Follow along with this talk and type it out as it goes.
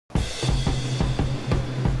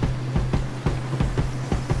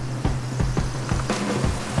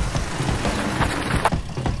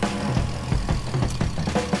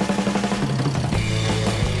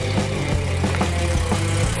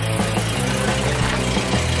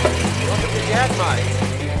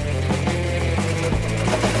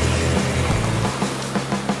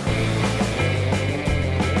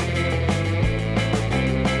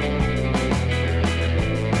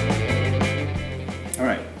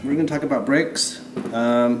we're going to talk about brakes.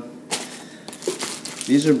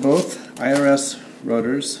 These are both IRS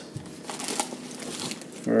rotors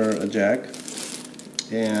for a jag,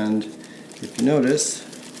 and if you notice,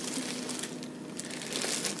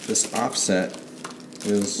 this offset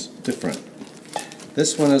is different.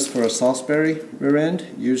 This one is for a Salisbury rear end.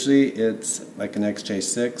 Usually it's like an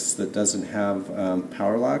XJ6 that doesn't have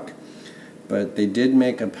power lock, but they did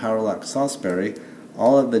make a power lock Salisbury.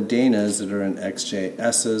 All of the Danas that are in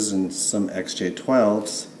XJ-S's and some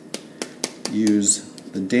XJ12s use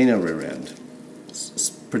the Dana rear end,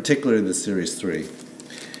 particularly the Series 3.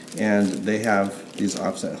 And they have these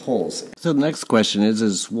offset holes. So the next question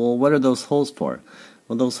is well, what are those holes for?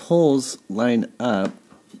 Well, those holes line up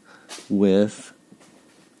with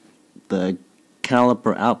the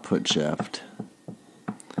caliper output shaft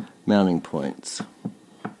mounting points.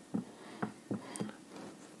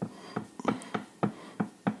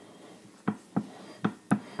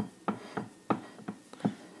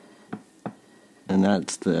 And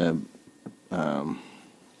that's the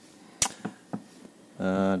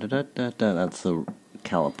that's the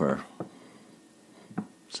caliper.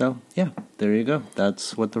 So yeah, there you go.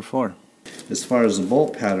 That's what they're for. As far as the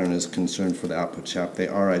bolt pattern is concerned for the output shaft, they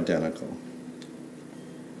are identical,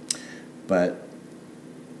 but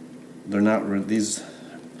they're not. These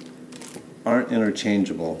aren't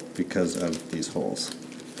interchangeable because of these holes.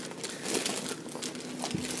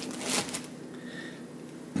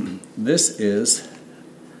 This is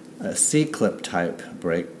a C-clip type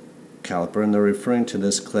brake caliper, and they're referring to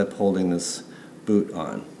this clip holding this boot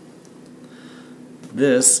on.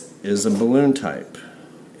 This is a balloon type,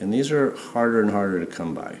 and these are harder and harder to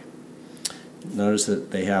come by. Notice that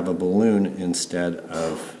they have a balloon instead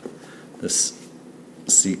of this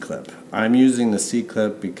C-clip. I'm using the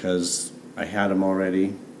C-clip because I had them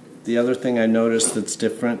already. The other thing I noticed that's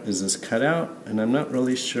different is this cutout, and I'm not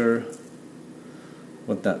really sure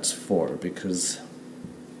what that's for, because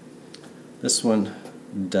this one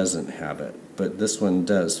doesn't have it, but this one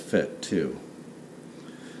does fit too.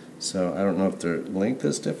 So I don't know if their length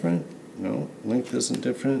is different. No, length isn't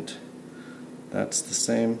different. That's the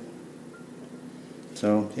same.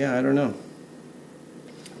 So yeah, I don't know.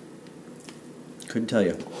 Couldn't tell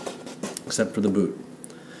you, except for the boot.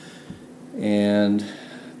 And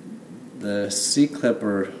the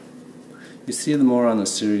C-clipper, you see them more on the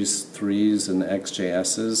Series 3s and the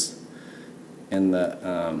XJS's, and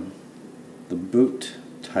the boot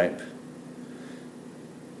type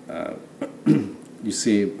you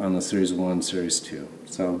see on the Series 1, Series 2.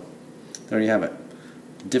 So there you have it.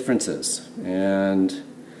 Differences. And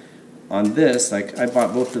on this, like, I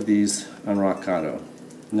bought both of these on Rock Auto.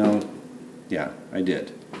 No, yeah, I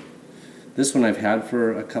did. This one I've had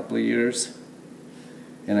for a couple of years,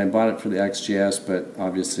 and I bought it for the XJS, but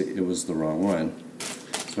obviously it was the wrong one,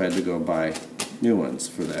 so I had to go buy new ones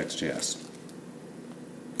for the XJS.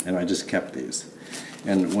 And I just kept these.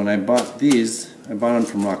 And when I bought these, I bought them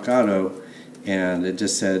from Rock Auto, and it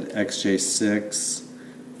just said XJ6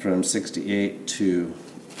 from 68 to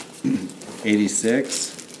 86,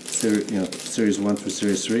 Series 1 through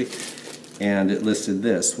Series 3, and it listed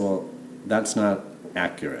this. Well, that's not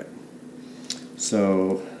accurate.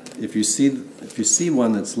 So if you see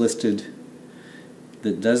one that's listed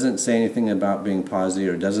that doesn't say anything about being posi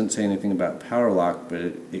or doesn't say anything about power lock, but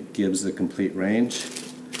it gives the complete range,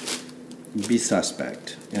 be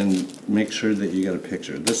suspect and make sure that you got a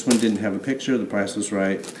picture. This one didn't have a picture, the price was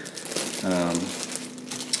right,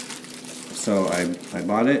 so I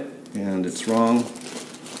bought it, and it's wrong,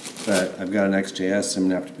 but I've got an XJS, I'm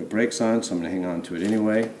going to have to put brakes on, so I'm going to hang on to it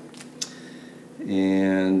anyway,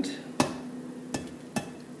 and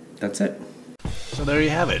that's it. So there you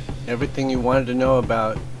have it. Everything you wanted to know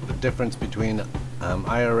about the difference between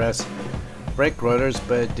IRS brake rotors,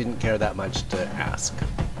 but didn't care that much to ask.